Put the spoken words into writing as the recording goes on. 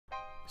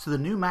So the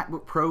new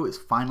MacBook Pro is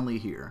finally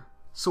here.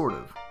 Sort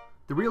of.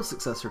 The real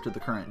successor to the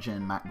current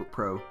gen MacBook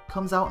Pro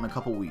comes out in a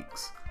couple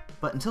weeks.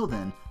 But until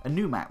then, a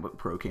new MacBook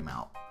Pro came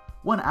out.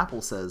 One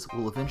Apple says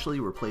will eventually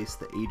replace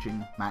the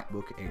aging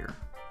MacBook Air.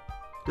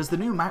 Does the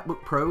new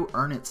MacBook Pro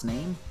earn its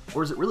name,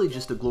 or is it really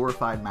just a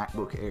glorified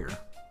MacBook Air?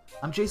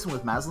 I'm Jason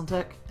with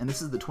MaslynTech, and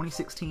this is the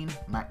 2016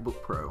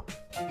 MacBook Pro.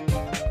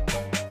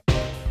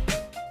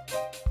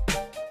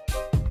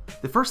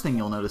 The first thing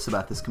you'll notice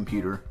about this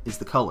computer is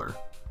the color.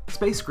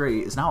 Space gray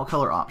is now a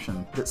color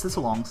option that sits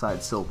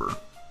alongside silver.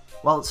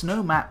 While it's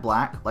no matte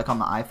black like on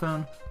the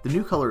iPhone, the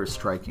new color is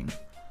striking.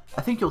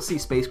 I think you'll see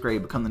space gray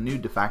become the new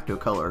de facto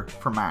color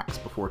for Macs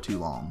before too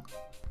long.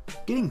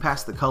 Getting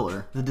past the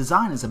color, the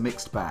design is a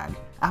mixed bag.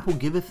 Apple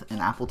giveth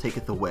and Apple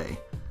taketh away.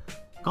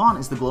 Gone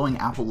is the glowing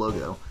Apple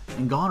logo,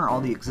 and gone are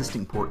all the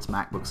existing ports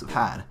MacBooks have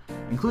had,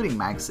 including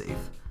MagSafe.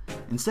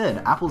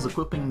 Instead, Apple's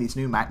equipping these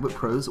new MacBook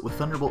Pros with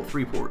Thunderbolt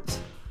 3 ports,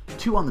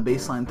 2 on the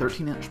baseline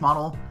 13-inch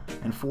model,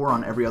 and 4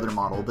 on every other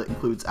model that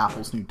includes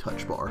Apple's new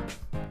Touch Bar.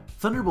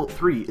 Thunderbolt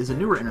 3 is a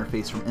newer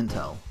interface from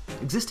Intel.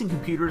 Existing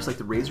computers like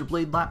the Razer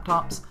Blade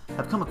laptops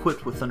have come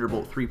equipped with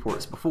Thunderbolt 3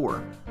 ports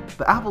before,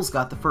 but Apple's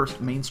got the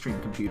first mainstream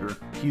computer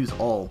to use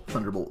all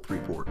Thunderbolt 3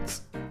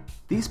 ports.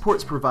 These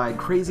ports provide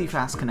crazy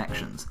fast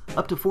connections,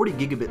 up to 40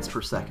 gigabits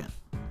per second.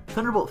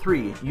 Thunderbolt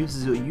 3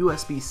 uses a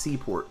USB-C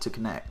port to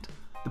connect.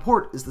 The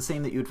port is the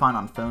same that you would find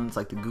on phones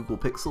like the Google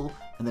Pixel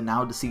and the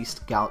now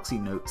deceased Galaxy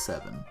Note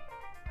 7.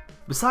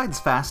 Besides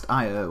fast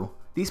I/O,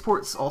 these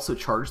ports also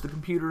charge the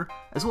computer,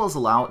 as well as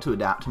allow it to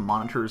adapt to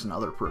monitors and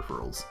other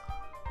peripherals.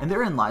 And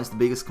therein lies the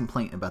biggest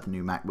complaint about the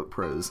new MacBook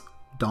Pros: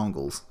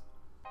 dongles.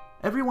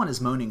 Everyone is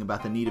moaning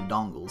about the need of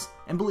dongles,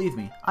 and believe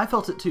me, I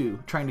felt it too,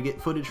 trying to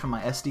get footage from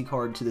my SD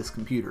card to this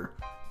computer,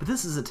 but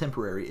this is a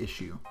temporary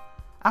issue.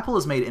 Apple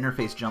has made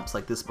interface jumps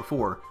like this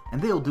before,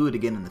 and they'll do it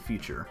again in the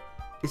future.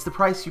 It's the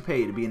price you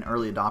pay to be an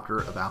early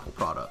adopter of Apple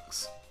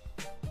products.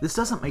 This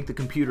doesn't make the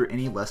computer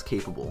any less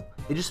capable,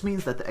 it just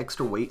means that the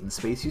extra weight and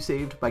space you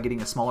saved by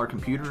getting a smaller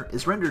computer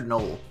is rendered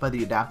null by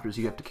the adapters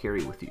you have to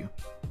carry with you.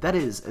 That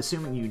is,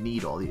 assuming you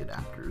need all the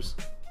adapters.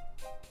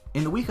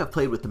 In the week I've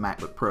played with the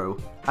MacBook Pro,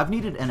 I've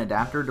needed an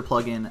adapter to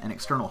plug in an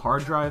external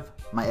hard drive,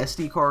 my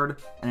SD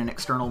card, and an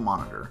external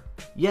monitor.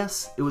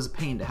 Yes, it was a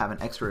pain to have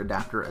an extra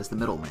adapter as the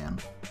middleman,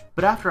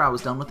 but after I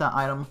was done with that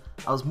item,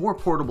 I was more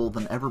portable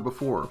than ever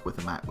before with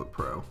the MacBook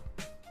Pro.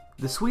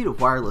 The suite of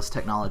wireless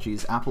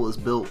technologies Apple has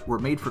built were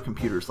made for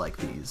computers like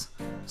these.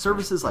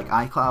 Services like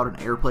iCloud and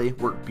AirPlay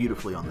work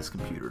beautifully on this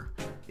computer.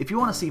 If you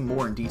want to see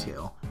more in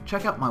detail,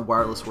 check out my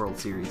Wireless World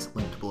series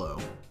linked below.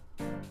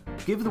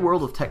 Give the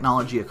world of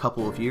technology a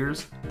couple of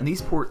years, and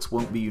these ports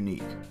won't be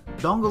unique.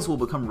 Dongles will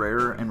become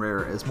rarer and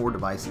rarer as more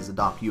devices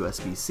adopt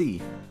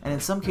USB-C, and in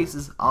some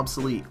cases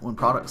obsolete when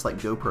products like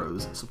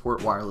GoPros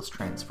support wireless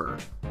transfer.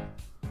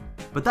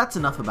 But that's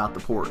enough about the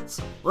ports.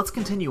 Let's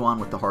continue on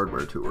with the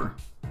hardware tour.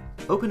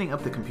 Opening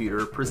up the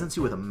computer presents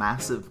you with a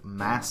massive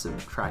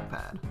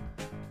trackpad.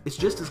 It's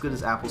just as good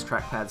as Apple's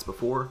trackpads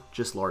before,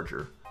 just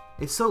larger.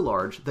 It's so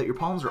large that your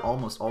palms are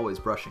almost always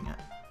brushing it,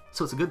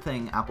 so it's a good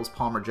thing Apple's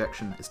palm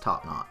rejection is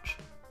top-notch.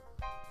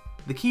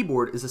 The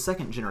keyboard is a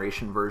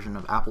second-generation version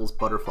of Apple's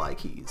butterfly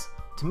keys.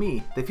 To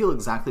me, they feel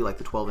exactly like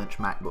the 12-inch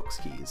MacBook's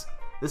keys.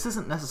 This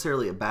isn't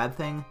necessarily a bad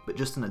thing, but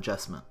just an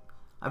adjustment.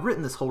 I've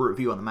written this whole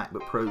review on the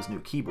MacBook Pro's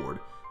new keyboard,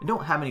 and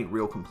don't have any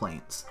real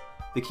complaints.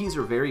 The keys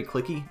are very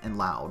clicky and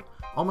loud,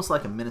 almost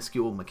like a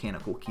minuscule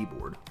mechanical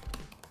keyboard.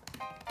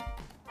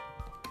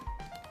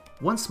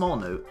 One small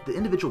note, the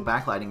individual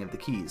backlighting of the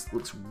keys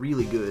looks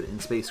really good in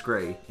space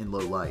gray in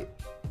low light.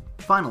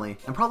 Finally,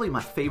 and probably my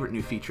favorite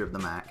new feature of the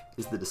Mac,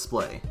 is the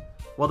display.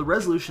 While the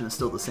resolution is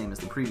still the same as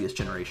the previous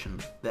generation,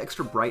 the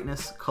extra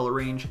brightness, color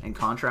range, and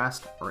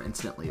contrast are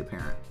instantly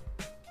apparent.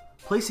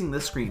 Placing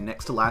this screen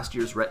next to last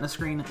year's Retina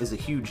screen is a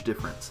huge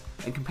difference,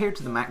 and compared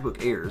to the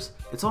MacBook Airs,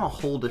 it's on a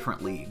whole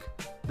different league.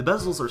 The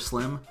bezels are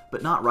slim,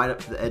 but not right up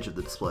to the edge of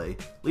the display,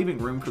 leaving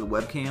room for the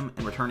webcam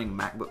and returning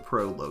MacBook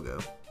Pro logo.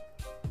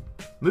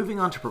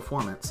 Moving on to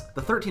performance,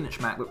 the 13-inch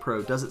MacBook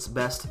Pro does its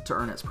best to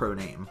earn its Pro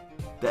name.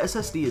 The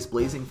SSD is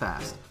blazing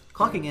fast,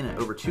 clocking in at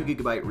over 2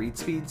 GB read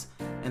speeds,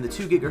 and the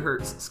 2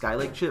 GHz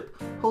Skylake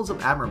chip holds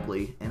up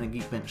admirably in a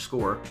Geekbench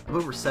score of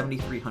over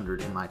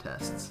 7,300 in my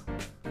tests.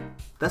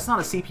 That's not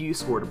a CPU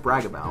score to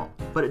brag about,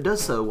 but it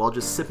does so while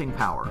just sipping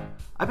power.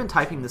 I've been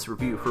typing this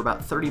review for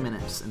about 30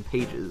 minutes in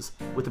Pages,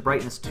 with the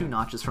brightness 2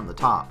 notches from the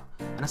top,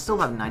 and I still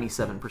have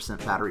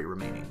 97% battery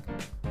remaining.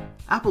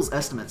 Apple's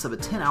estimates of a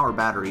 10-hour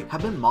battery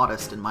have been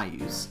modest in my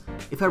use.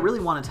 If I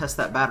really want to test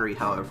that battery,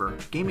 however,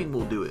 gaming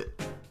will do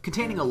it.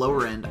 Containing a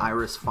lower-end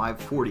Iris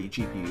 540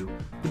 GPU,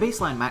 the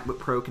baseline MacBook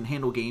Pro can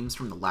handle games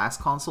from the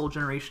last console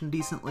generation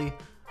decently,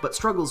 but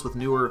struggles with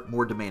newer,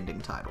 more demanding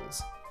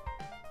titles.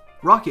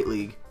 Rocket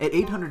League, at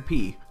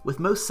 800p, with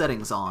most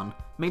settings on,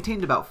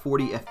 maintained about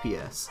 40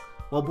 FPS,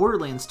 while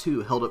Borderlands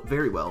 2 held up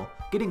very well,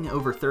 getting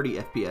over 30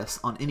 FPS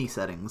on any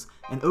settings,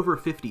 and over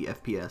 50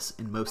 FPS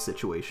in most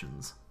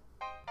situations.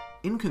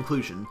 In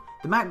conclusion,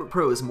 the MacBook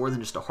Pro is more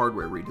than just a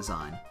hardware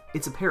redesign,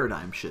 it's a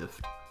paradigm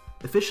shift.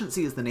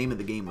 Efficiency is the name of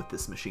the game with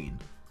this machine.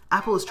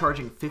 Apple is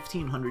charging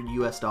 $1,500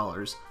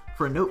 US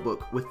for a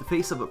notebook with the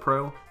face of a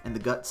Pro and the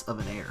guts of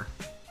an Air.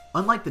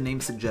 Unlike the name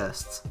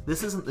suggests,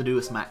 this isn't the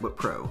newest MacBook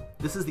Pro.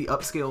 This is the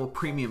upscale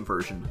premium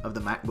version of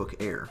the MacBook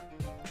Air.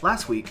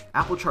 Last week,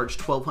 Apple charged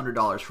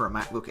 $1,200 for a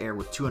MacBook Air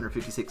with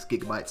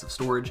 256GB of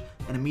storage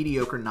and a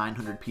mediocre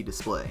 900p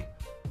display.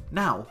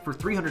 Now, for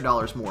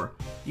 $300 more,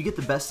 you get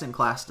the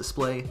best-in-class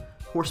display,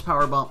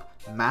 horsepower bump,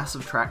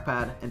 massive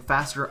trackpad, and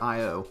faster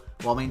I/O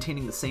while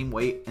maintaining the same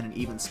weight and an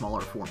even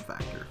smaller form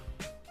factor.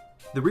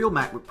 The real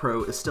MacBook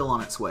Pro is still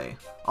on its way.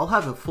 I'll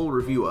have a full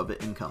review of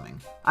it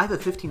incoming. I have a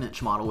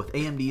 15-inch model with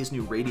AMD's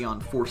new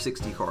Radeon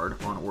 460 card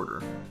on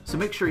order, so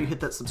make sure you hit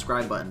that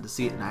subscribe button to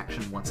see it in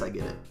action once I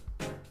get it.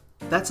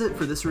 That's it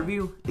for this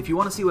review. If you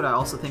want to see what I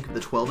also think of the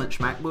 12-inch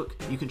MacBook,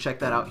 you can check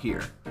that out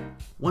here.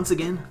 Once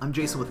again, I'm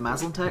Jason with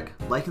Maslin Tech.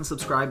 Like and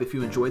subscribe if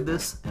you enjoyed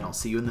this, and I'll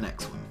see you in the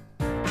next one.